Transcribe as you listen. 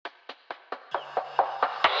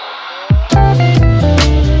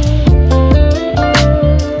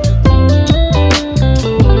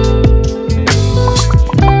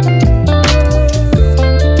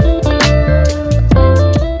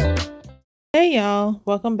Hey y'all,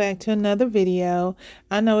 welcome back to another video.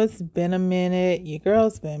 I know it's been a minute. Your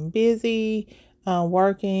girl's been busy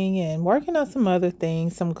working on some other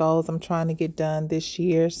things, some goals I'm trying to get done this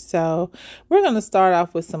year. So we're going to start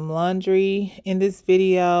off with some laundry in this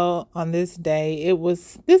video on this day. It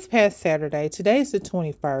was this past Saturday. Today's the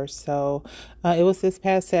 21st, so it was this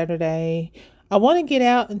past Saturday. I want to get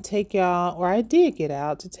out and take y'all, or I did get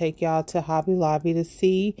out to take y'all to Hobby Lobby to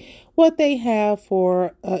see what they have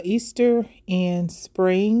for Easter and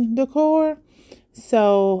spring decor.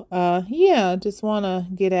 So, yeah, just want to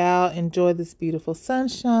get out, enjoy this beautiful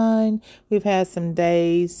sunshine. We've had some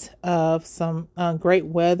days of some great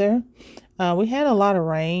weather. We had a lot of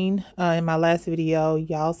rain. In my last video,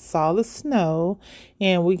 y'all saw the snow,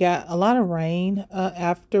 and we got a lot of rain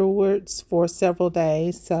afterwards for several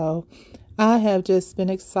days. So I have just been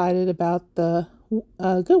excited about the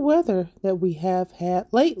good weather that we have had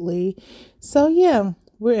lately. So yeah,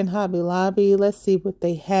 we're in Hobby Lobby. Let's see what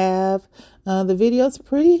they have. The video's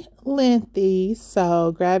pretty lengthy,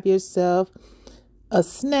 so grab yourself a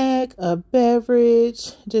snack, a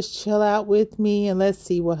beverage, just chill out with me and let's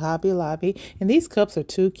see what Hobby Lobby. And these cups are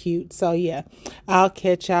too cute. So yeah, I'll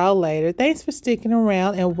catch y'all later. Thanks for sticking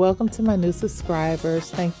around and welcome to my new subscribers.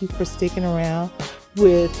 Thank you for sticking around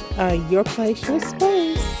with your place, your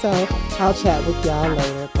space. So I'll chat with y'all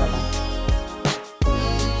later. Bye-bye.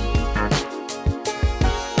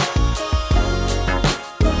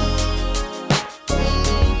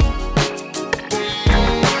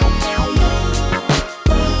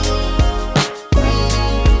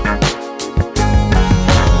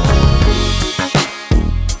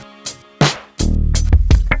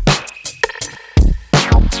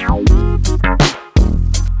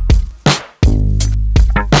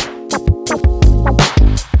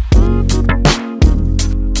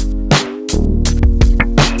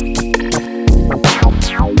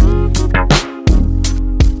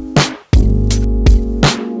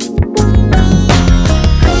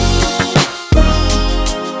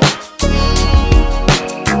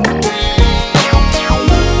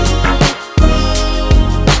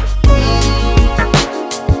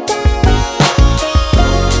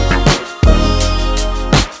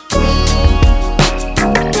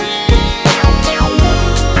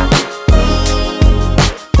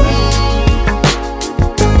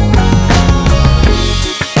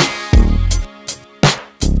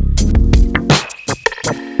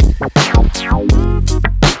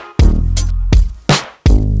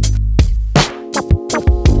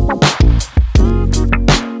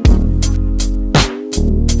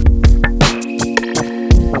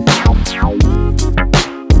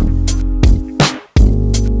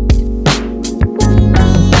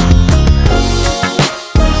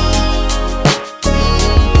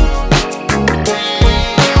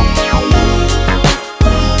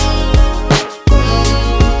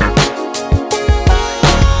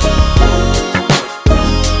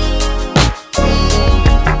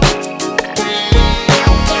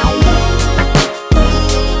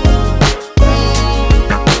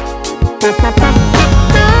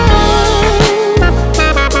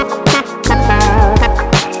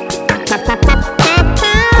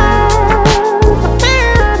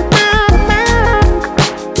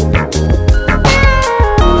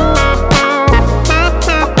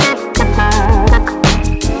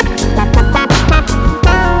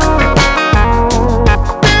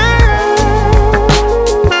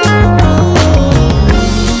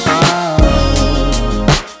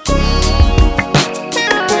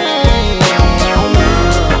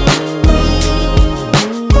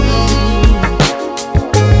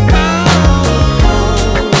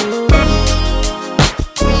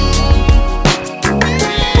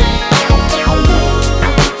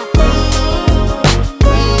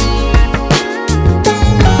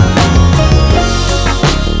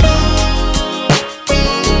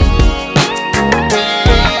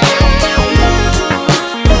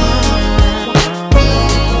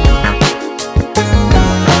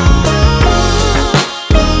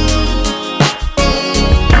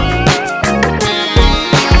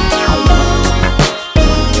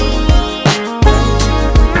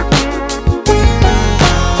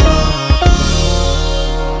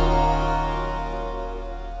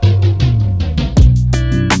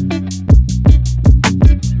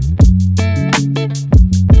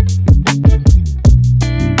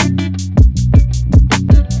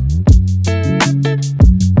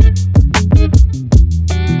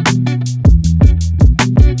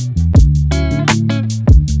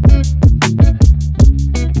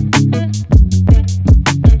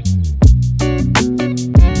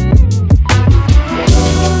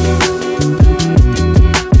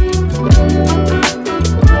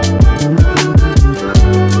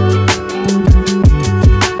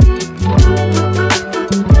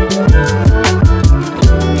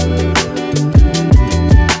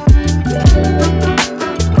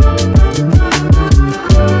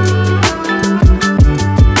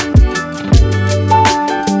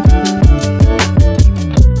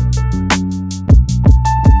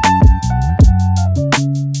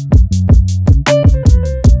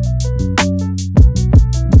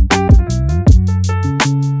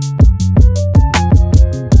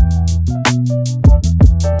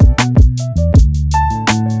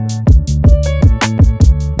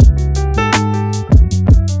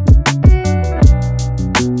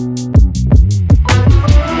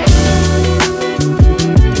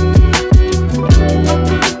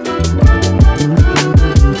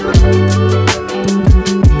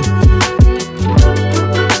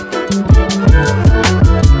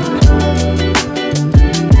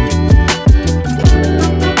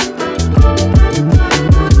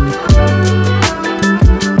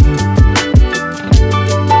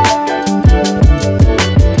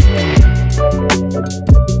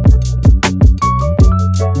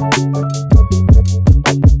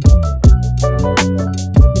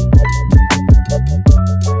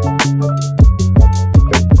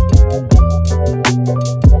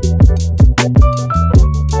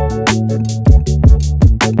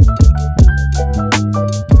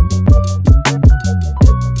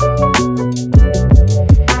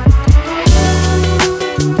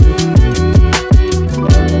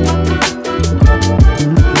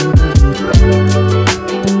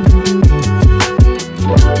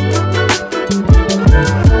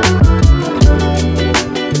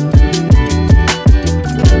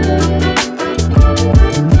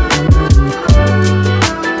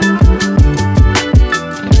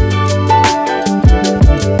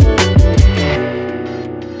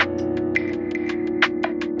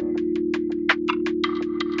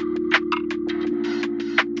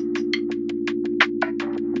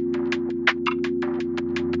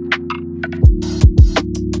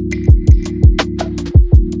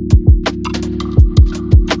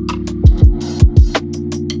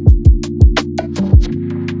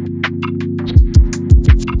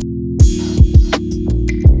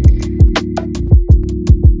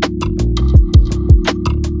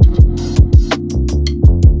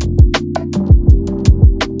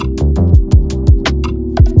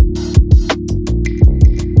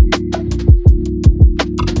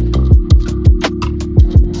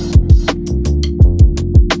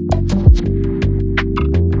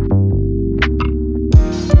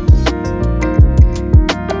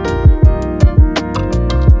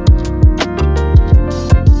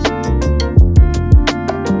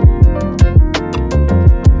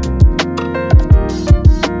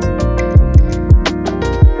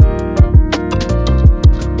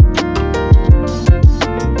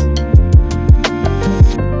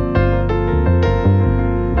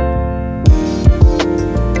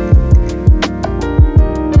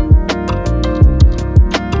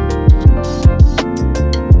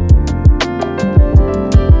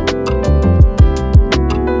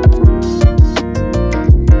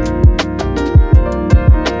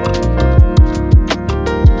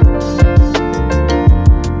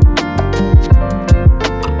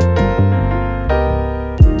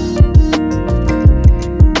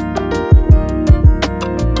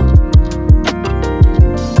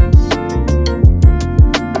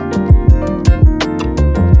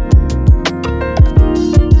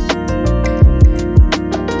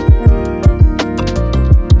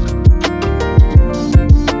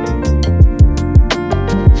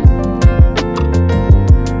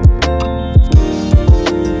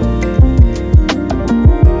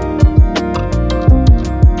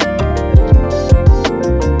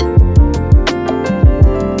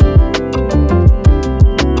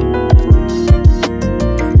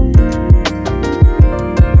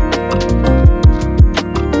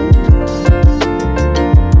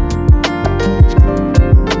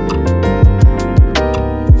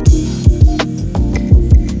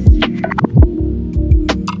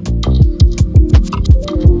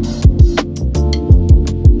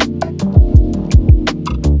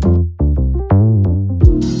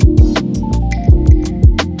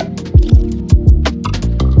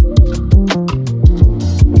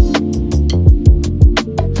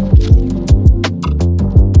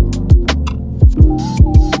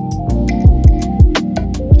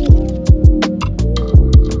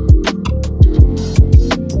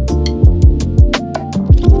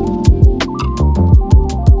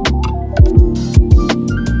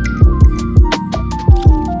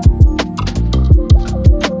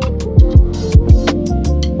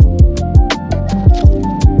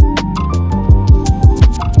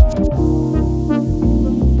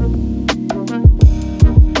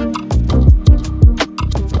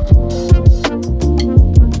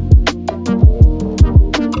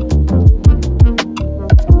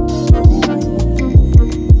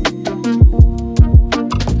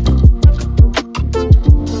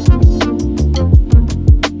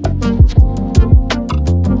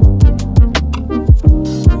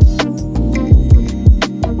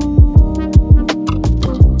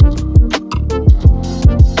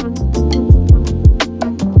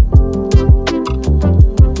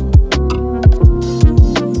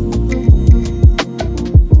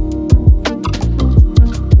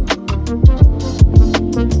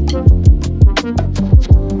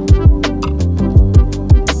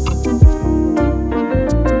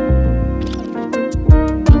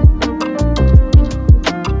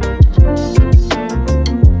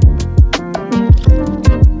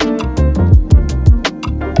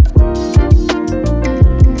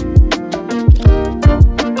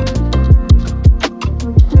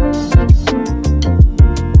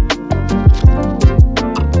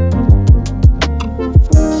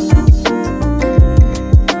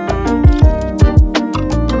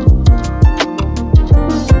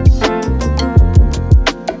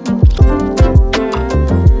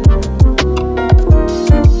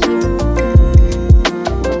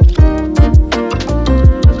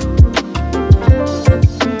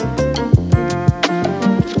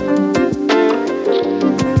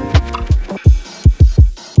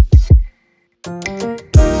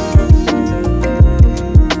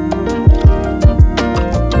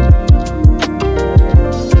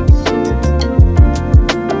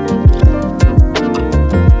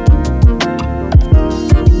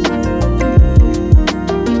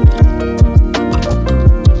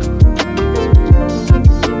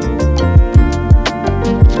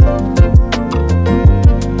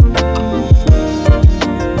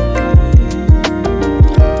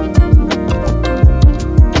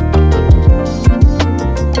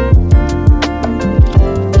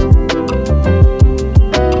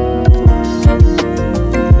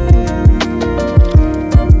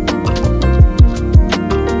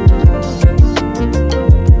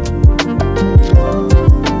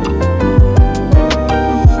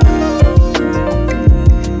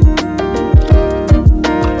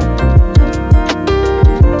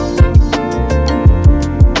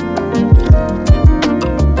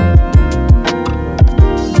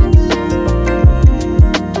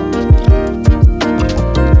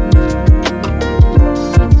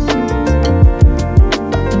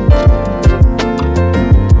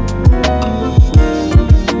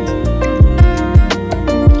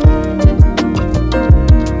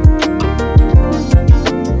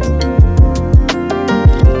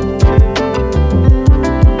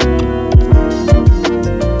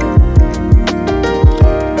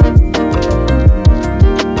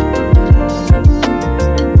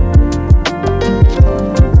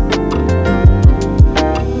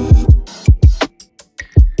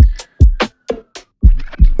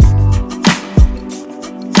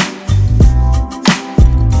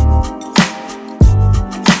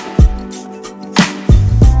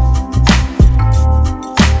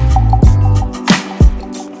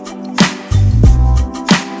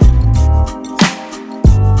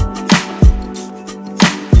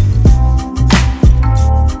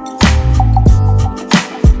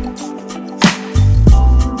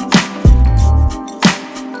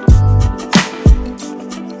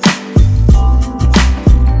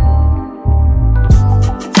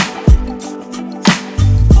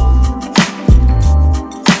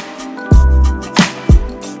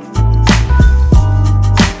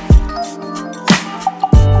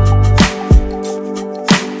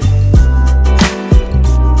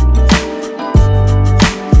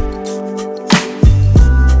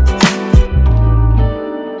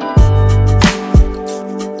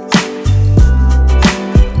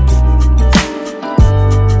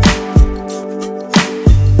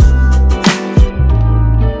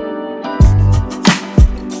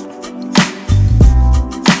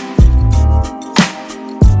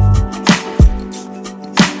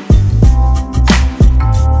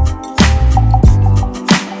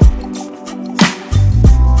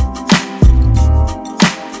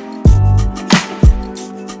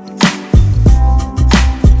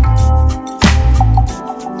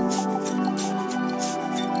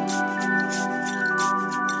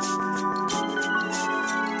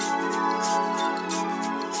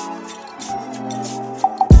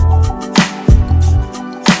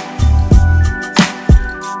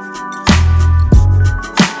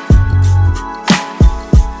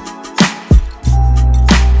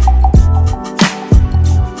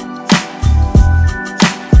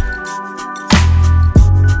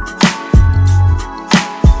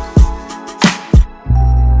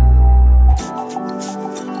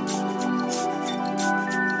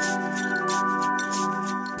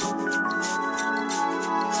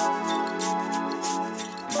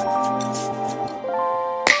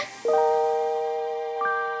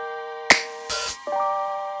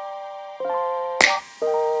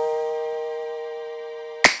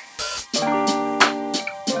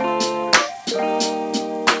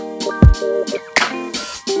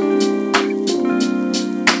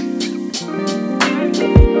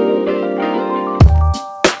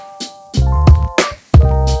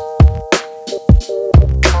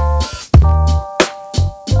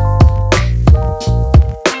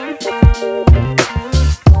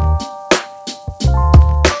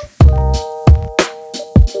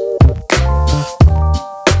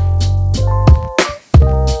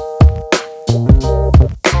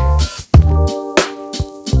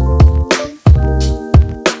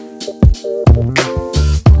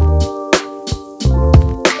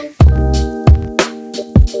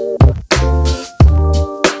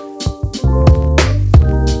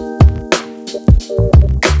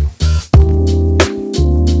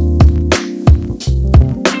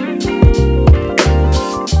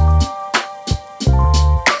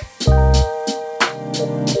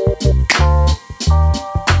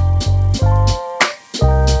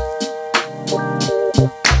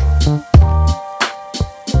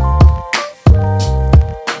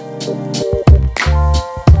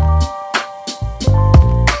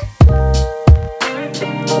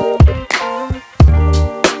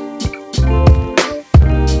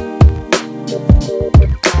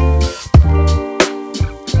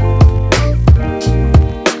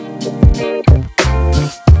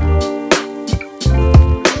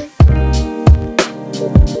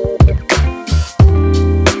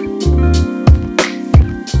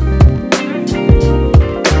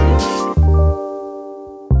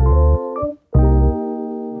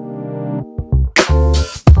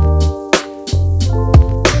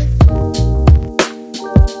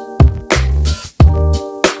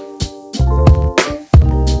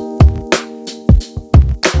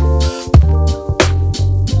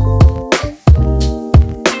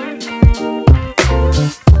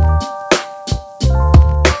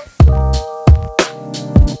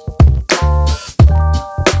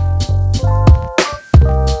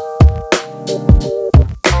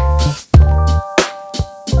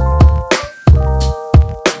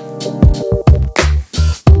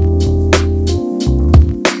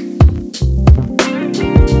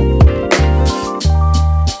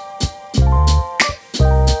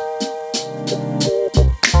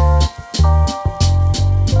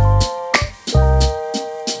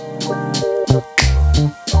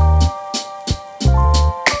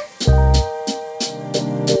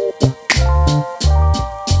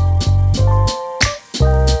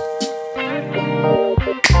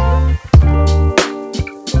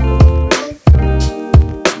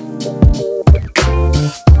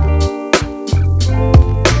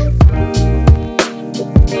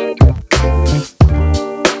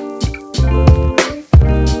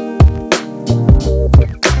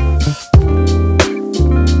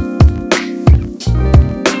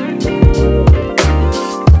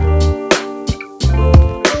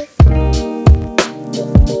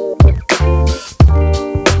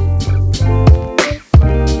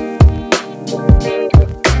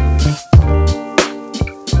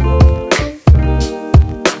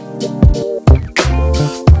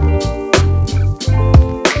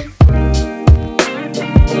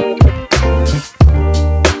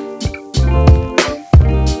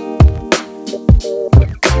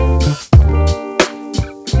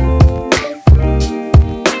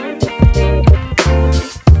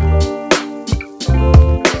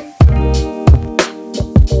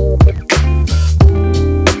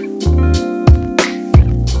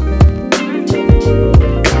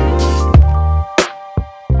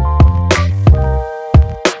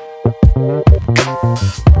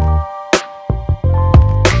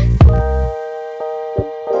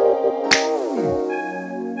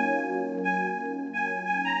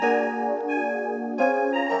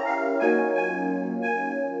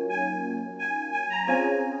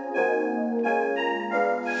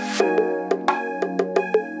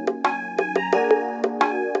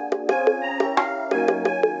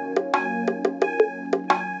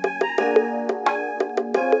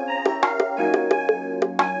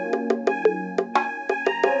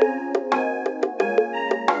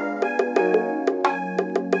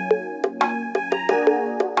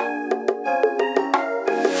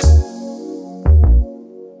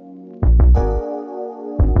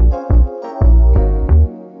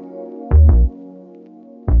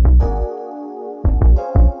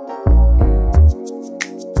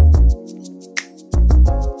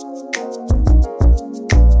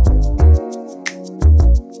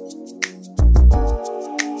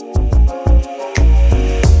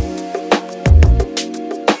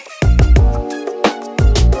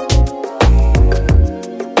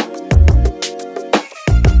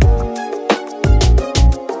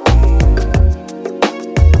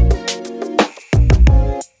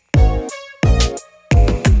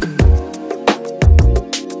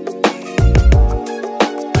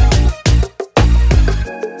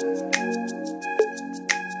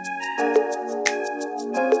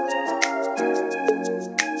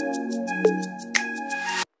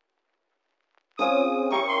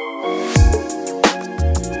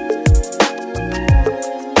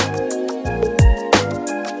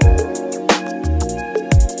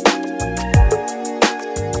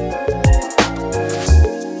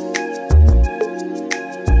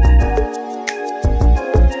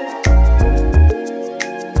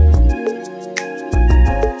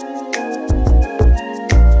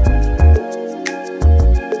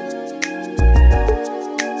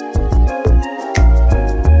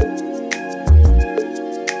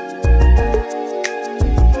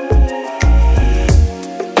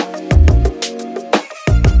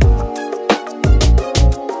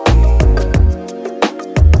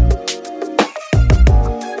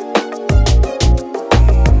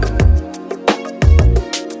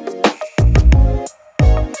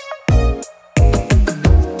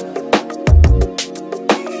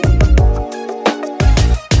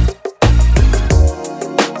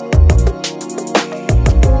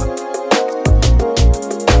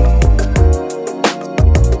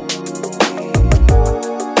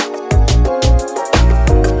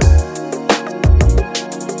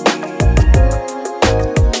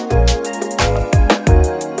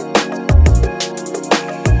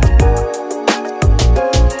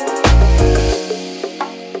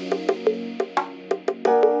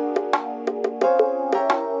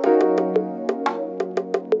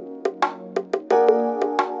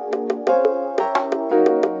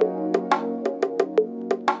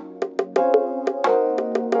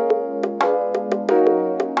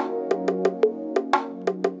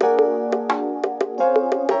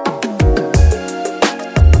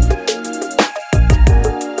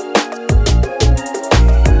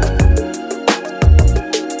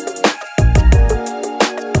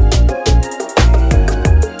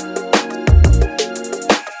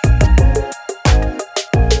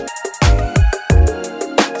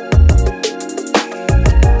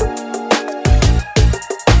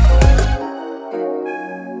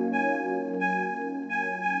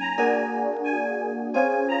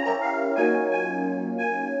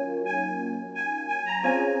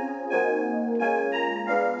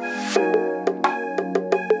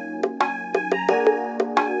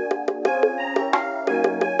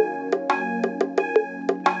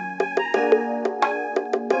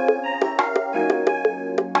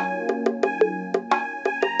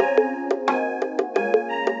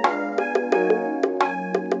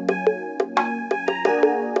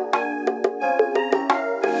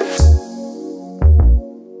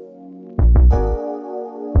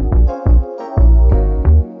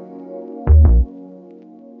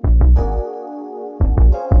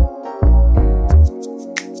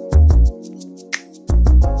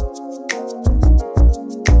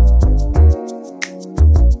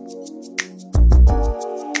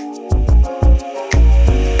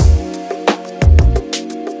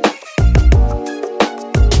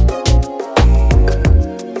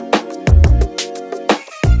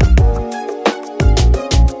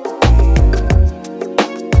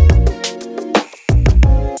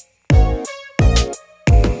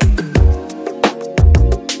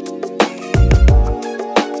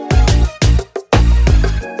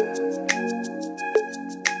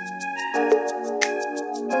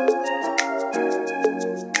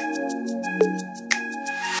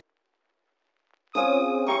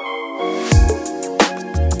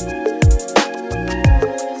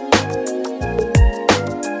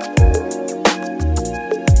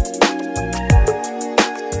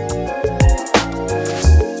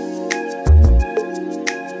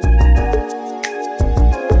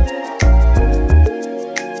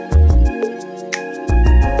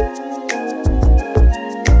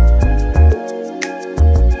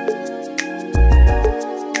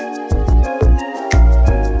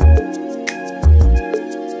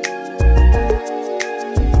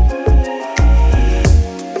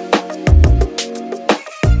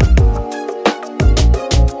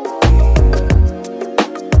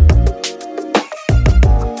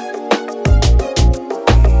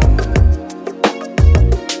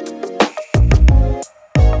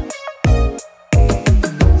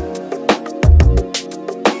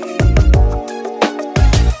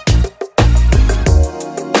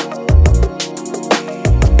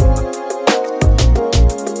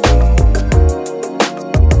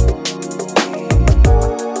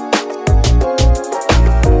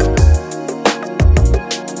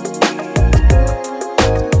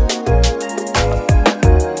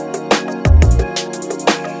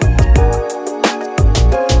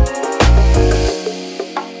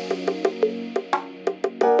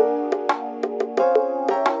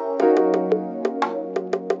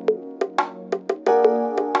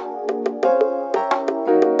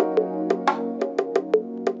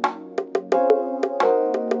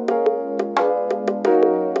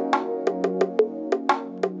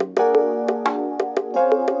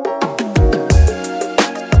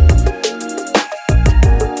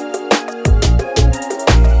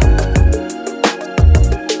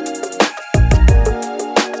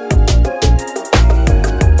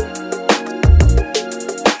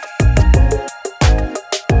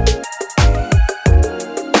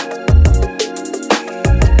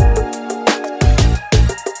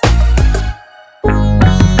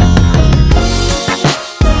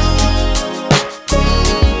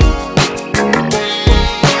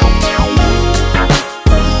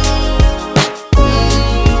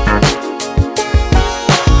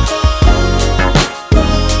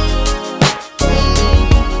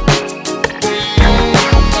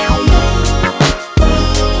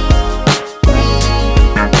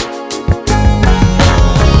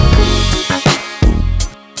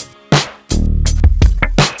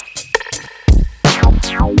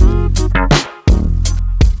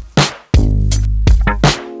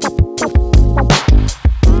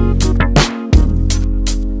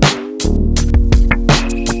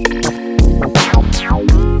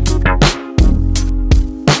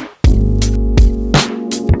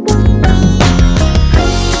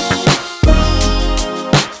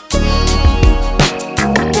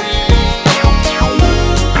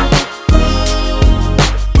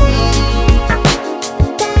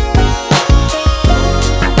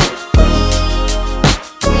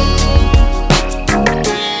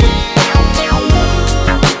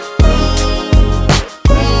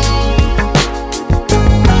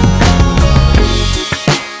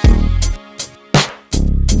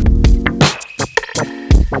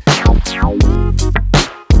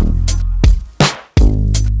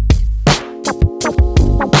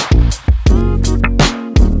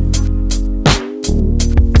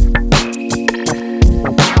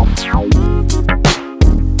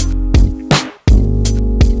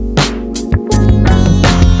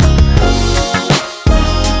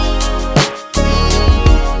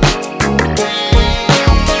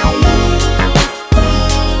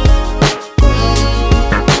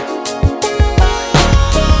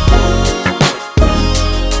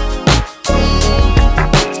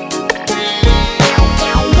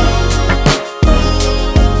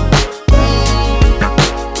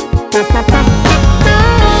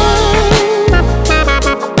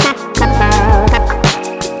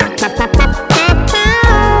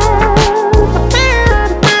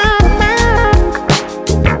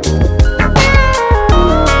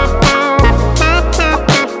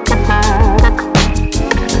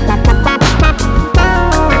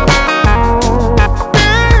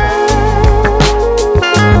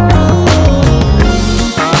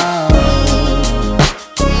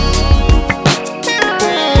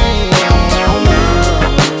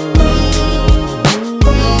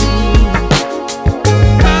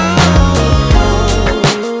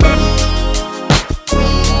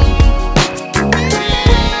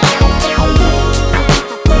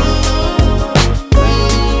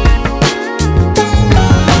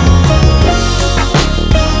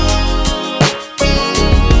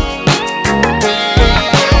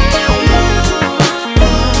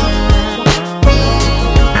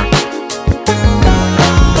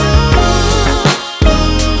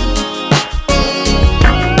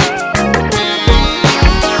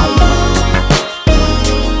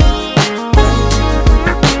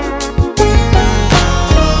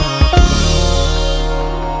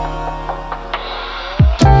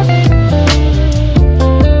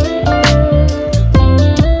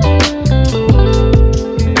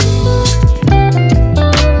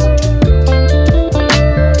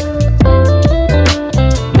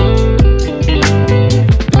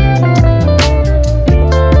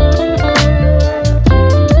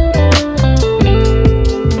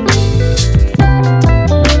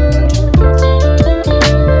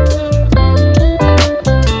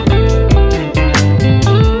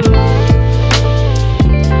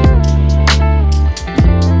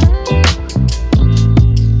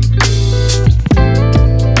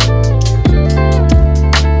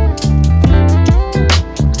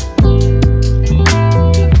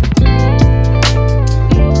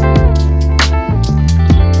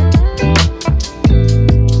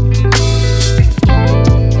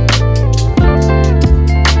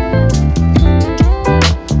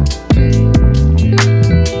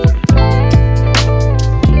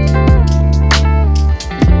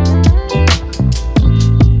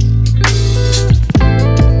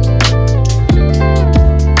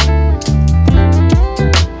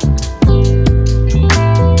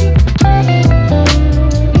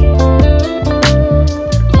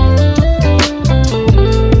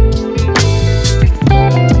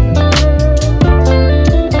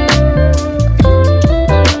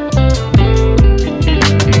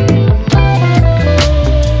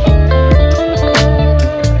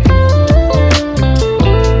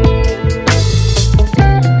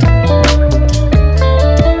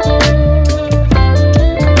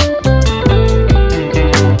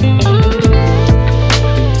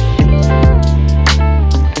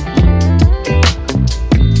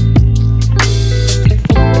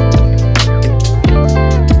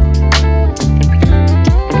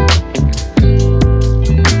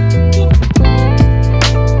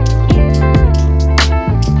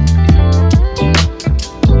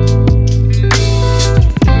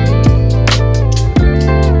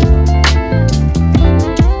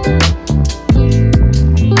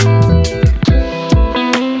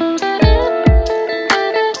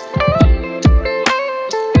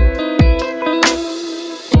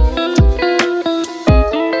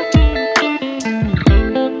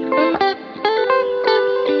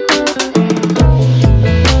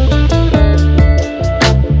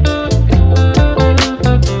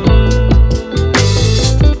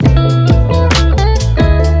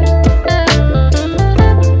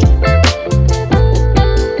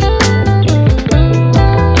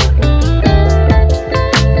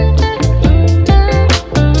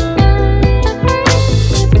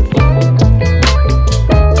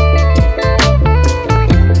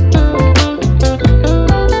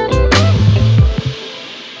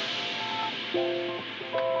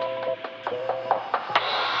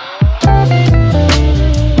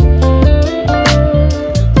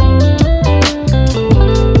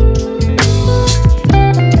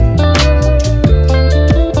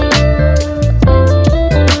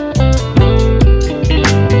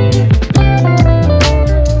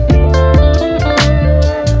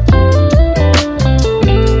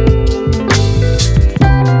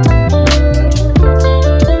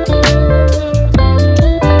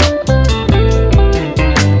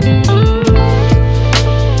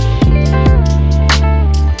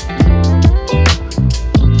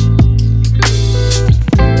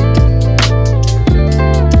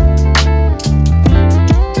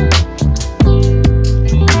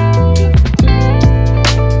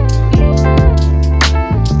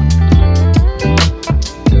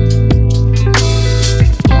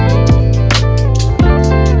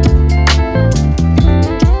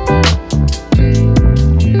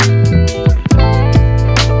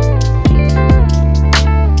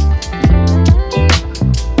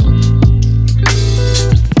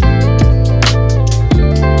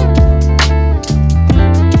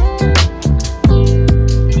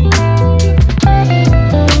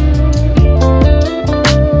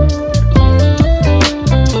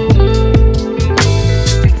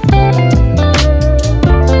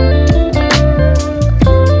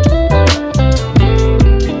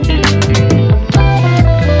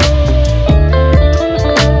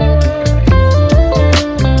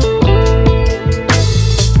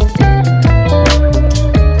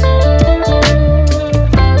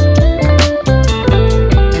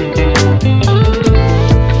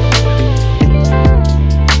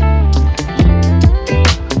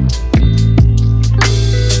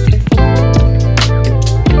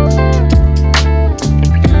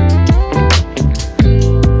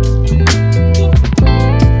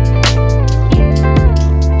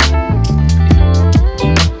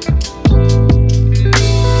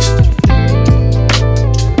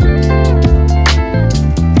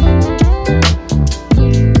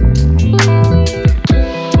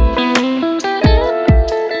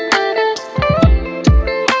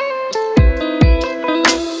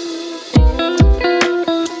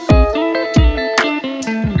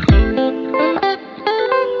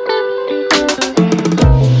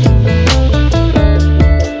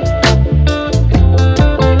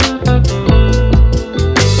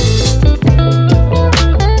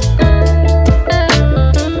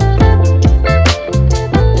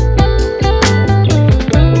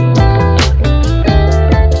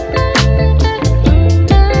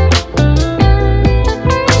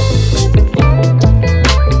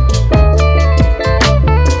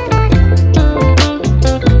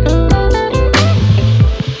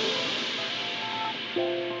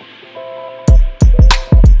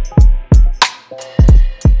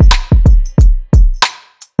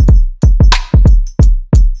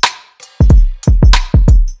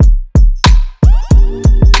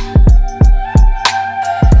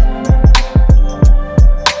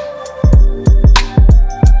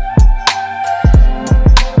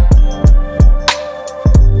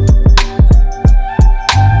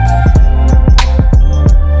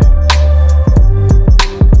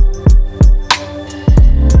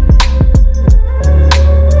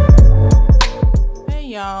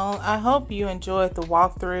 hope you enjoyed the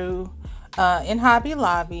walkthrough in Hobby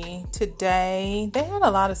Lobby. Today, they had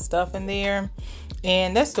a lot of stuff in there,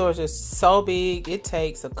 and that store is just so big. It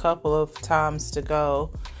takes a couple of times to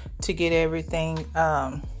go to get everything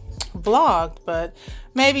vlogged, but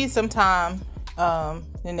maybe sometime in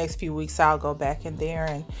the next few weeks I'll go back in there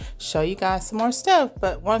and show you guys some more stuff.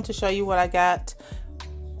 But wanted to show you what I got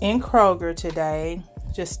in Kroger today.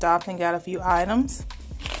 Just stopped and got a few items.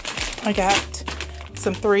 I got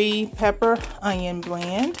some 3 pepper onion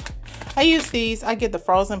blend. I use these, I get the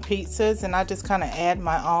frozen pizzas, and I just kind of add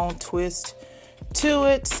my own twist to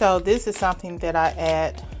it. So this is something that I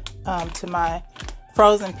add to my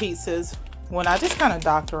frozen pizzas when I just kind of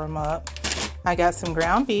doctor them up. I got some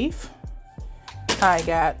ground beef. I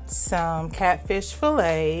got some catfish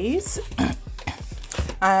fillets.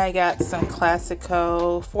 I got some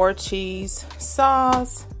Classico 4-cheese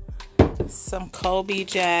sauce. Some Colby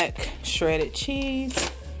Jack shredded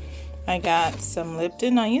cheese. I got some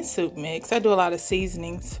Lipton onion soup mix. I do a lot of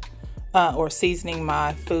seasonings or seasoning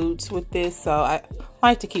my foods with this, so I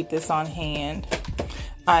like to keep this on hand.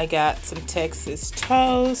 I got some Texas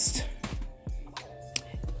toast,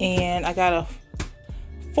 and I got a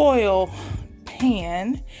foil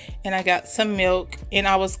pan, and I got some milk, and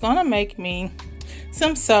I was gonna make me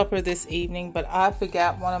some supper this evening, but I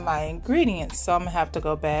forgot one of my ingredients, so I'm gonna have to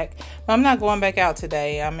go back. But I'm not going back out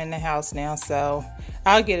today. I'm in the house now, so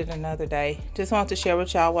I'll get it another day. Just wanted to share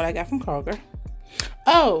with y'all what I got from Kroger.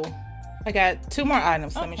 Oh, I got 2 more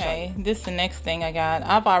items. Let me show you. This is the next thing I got.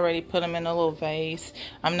 I've already put them in a little vase.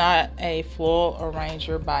 I'm not a floral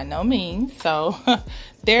arranger by no means, so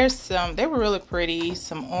there's some. They were really pretty.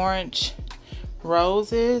 Some orange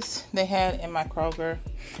roses they had in my Kroger,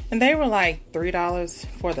 and they were like $3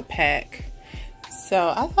 for the pack,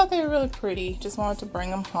 so I thought they were really pretty. Just wanted to bring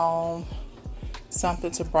them home, something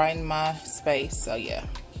to brighten my space. So yeah,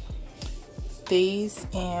 these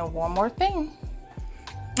and one more thing.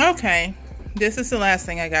 Okay, this is the last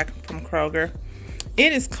thing I got from Kroger.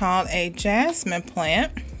 It is called a jasmine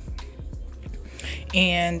plant,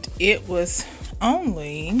 and it was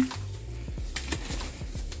only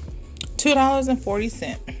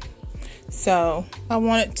 $2.40. So I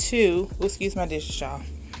wanted to, excuse my dishes, y'all.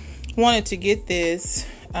 Wanted to get this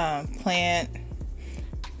plant.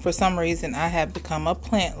 For some reason, I have become a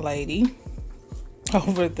plant lady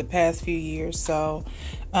over the past few years. So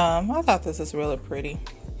I thought this was really pretty.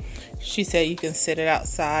 She said you can sit it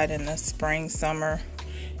outside in the spring, summer,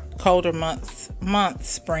 colder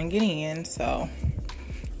months bring it in. So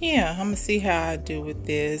yeah, I'm gonna see how I do with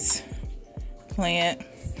this plant.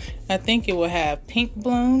 I think it will have pink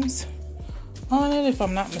blooms on it, if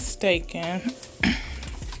I'm not mistaken.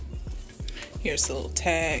 Here's a little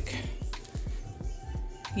tag.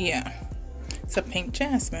 Yeah, it's a pink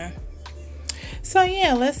jasmine. So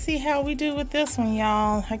yeah, let's see how we do with this one,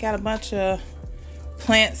 y'all. I got a bunch of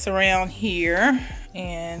plants around here,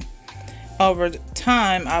 and over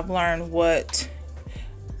time I've learned what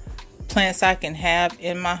plants I can have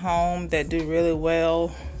in my home that do really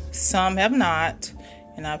well. Some have not,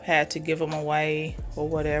 and I've had to give them away or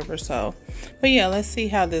whatever. So, but yeah, let's see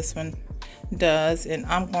how this one does, and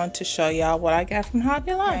I'm going to show y'all what I got from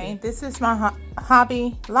Hobby Lobby. Okay, this is my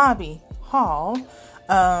Hobby Lobby haul.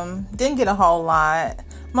 Didn't get a whole lot,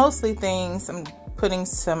 mostly things. I'm putting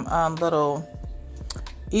some little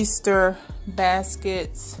Easter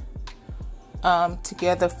baskets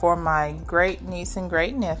together for my great niece and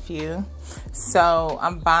great nephew. So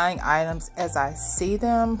I'm buying items as I see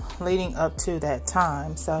them leading up to that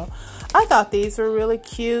time. So I thought these were really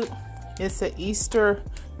cute. It's an Easter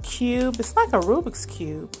cube. It's like a Rubik's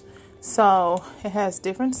cube. So it has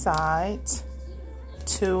different sides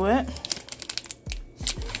to it.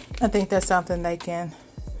 I think that's something they can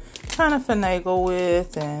kind of finagle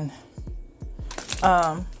with and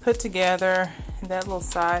put together. That little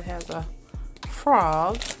side has a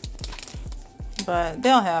frog, but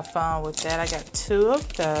they'll have fun with that. I got 2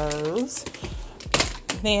 of those.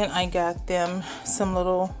 Then I got them some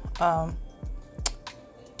little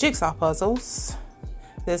jigsaw puzzles.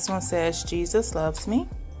 This one says Jesus loves me,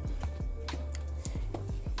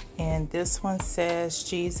 and this one says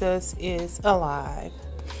Jesus is alive.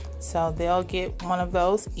 So they'll get one of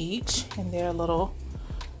those each in their little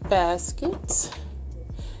baskets.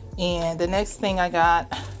 And the next thing I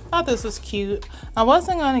got, thought this was cute. I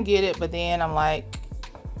wasn't gonna get it, but then I'm like,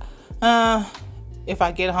 if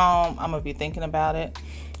I get home, I'm gonna be thinking about it.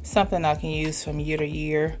 Something I can use from year to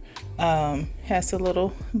year. Has a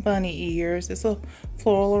little bunny ears. It's a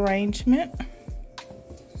floral arrangement.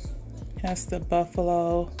 Has the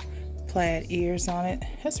buffalo plaid ears on it.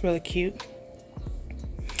 That's really cute.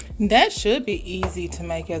 That should be easy to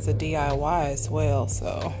make as a DIY as well.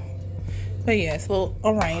 So, but yes, little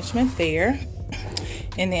arrangement there.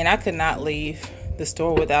 And then I could not leave the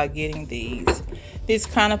store without getting these. These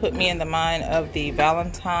kind of put me in the mind of the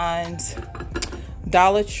Valentine's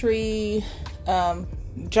Dollar Tree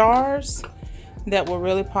jars that were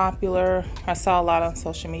really popular. I saw a lot on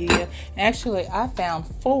social media. Actually, I found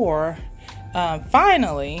 4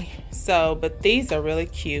 finally. So, but these are really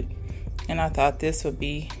cute. And I thought this would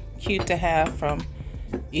be cute to have from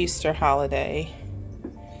Easter holiday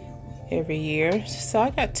every year. So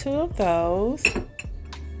I got 2 of those.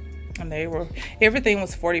 And everything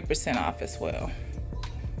was 40% off as well.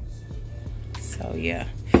 So yeah.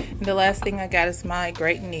 And the last thing I got is my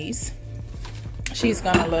great niece. She's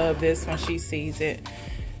gonna love this when she sees it.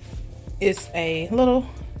 It's a little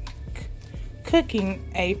cooking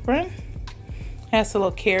apron. Has the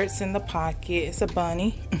little carrots in the pocket. It's a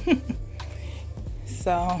bunny.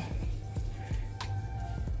 So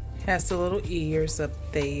has the little ears up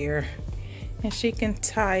there. And she can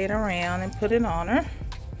tie it around and put it on her.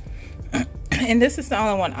 And this is the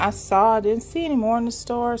only one I saw. I didn't see any more in the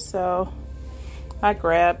store, so I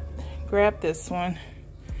grabbed this one.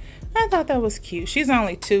 I thought that was cute. She's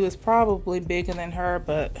only 2. It's probably bigger than her,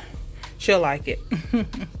 but she'll like it.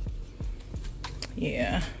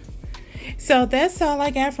 Yeah. So that's all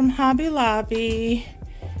I got from Hobby Lobby.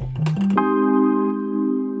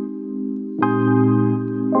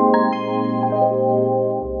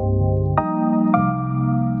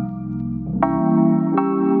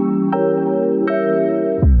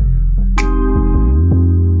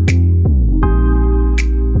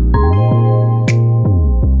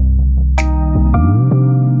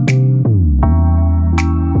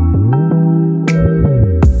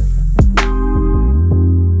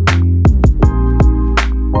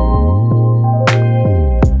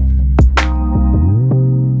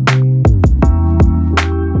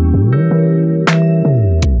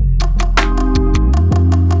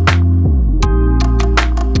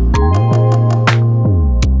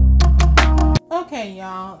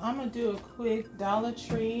 Dollar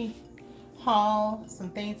Tree haul, some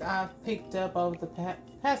things I've picked up over the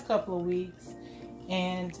past couple of weeks,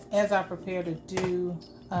 and as I prepare to do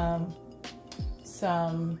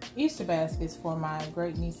some Easter baskets for my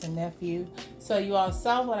great niece and nephew. So you all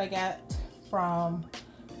saw what I got from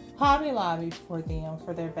Hobby Lobby for them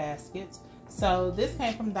for their baskets. So this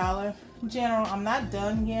came from Dollar General. I'm not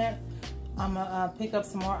done yet. I'm gonna pick up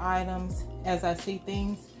some more items as I see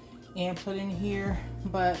things and put in here,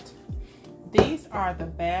 but these are the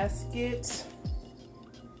baskets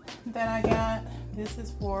that I got. This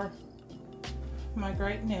is for my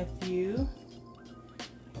great nephew.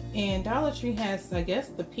 And Dollar Tree has, I guess,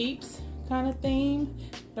 the Peeps kind of theme.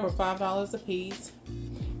 They were $5 a piece.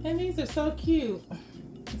 And these are so cute.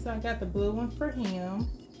 So I got the blue one for him.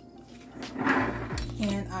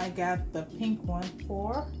 And I got the pink one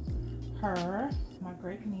for her, my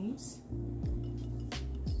great niece.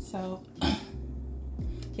 So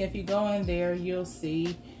if you go in there, you'll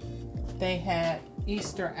see they had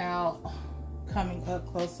Easter out coming up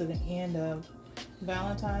close to the end of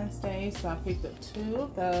Valentine's Day. So I picked up 2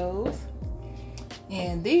 of those.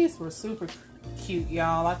 And these were super cute,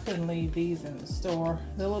 y'all. I couldn't leave these in the store.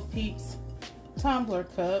 The little Peeps tumbler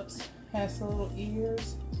cups. Has the little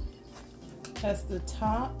ears. That's the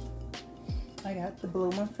top. I got the blue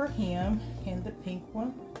one for him and the pink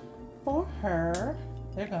one for her.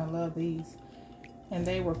 They're gonna love these. And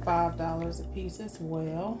they were $5 a piece as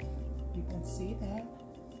well. You can see that.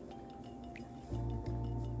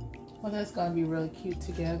 Well, that's gonna be really cute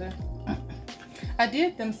together. I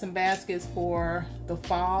did them some baskets for the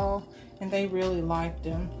fall and they really liked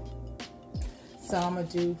them. So I'm gonna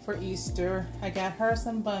do for Easter. I got her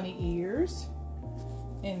some bunny ears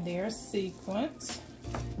and they're sequin,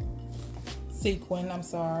 I'm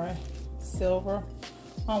sorry. Silver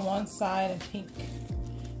on one side and pink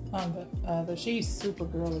on the other. She's super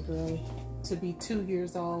girly to be 2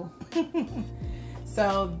 years old.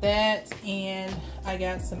 So that, and I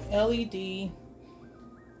got some LED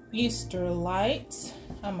Easter lights.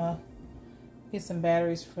 I'm gonna get some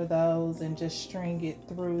batteries for those and just string it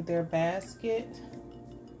through their basket.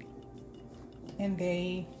 And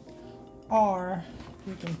they are,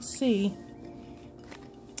 you can see,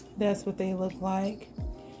 that's what they look like.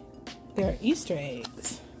 They're Easter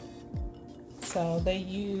eggs. So they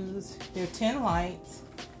use their 10 lights,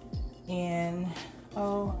 and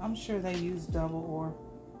oh, I'm sure they use double or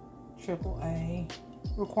triple A.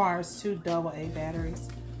 Requires 2 AA batteries,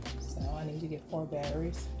 so I need to get 4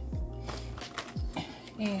 batteries.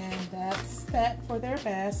 And that's that for their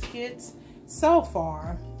baskets so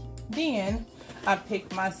far. Then I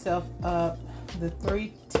picked myself up the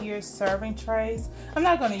 3-tier serving trays. I'm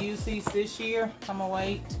not going to use these this year. I'm going to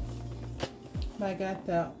wait. But I got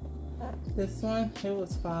this one. It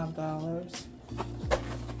was $5.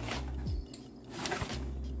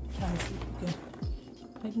 Trying to see if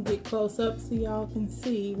I can get close up so y'all can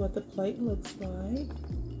see what the plate looks like.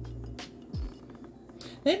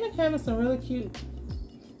 They've been having some really cute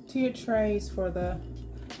tiered trays for the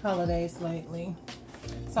holidays lately.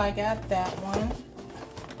 So I got that one.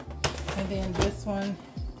 And then this one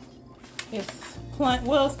is plain.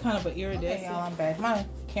 Well, it's kind of an iridescent. Okay, y'all, I'm back. My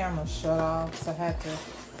camera shut off, so I had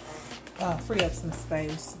to free up some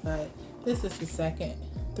space. But this is the second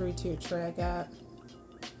 3-tier tray I got.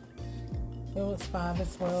 It was $5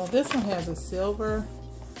 as well. This one has a silver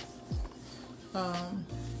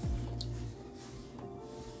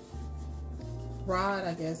rod,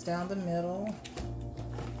 I guess, down the middle.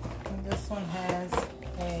 And this one has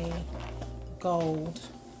a gold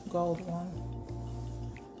one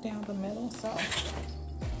down the middle. So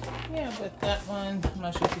yeah, but that one, I'm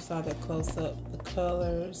not sure if you saw that close up, the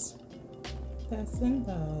colors that's in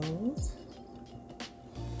those.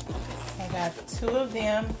 I got 2 of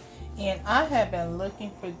them, and I have been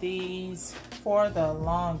looking for these for the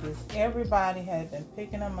longest. Everybody had been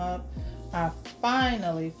picking them up. I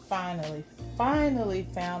finally found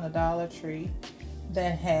a Dollar Tree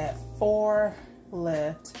that had 4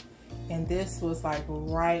 left, and this was like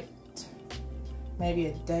right maybe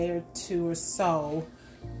a day or 2 or so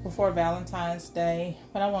before Valentine's Day.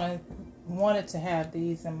 But I wanted to have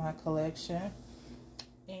these in my collection.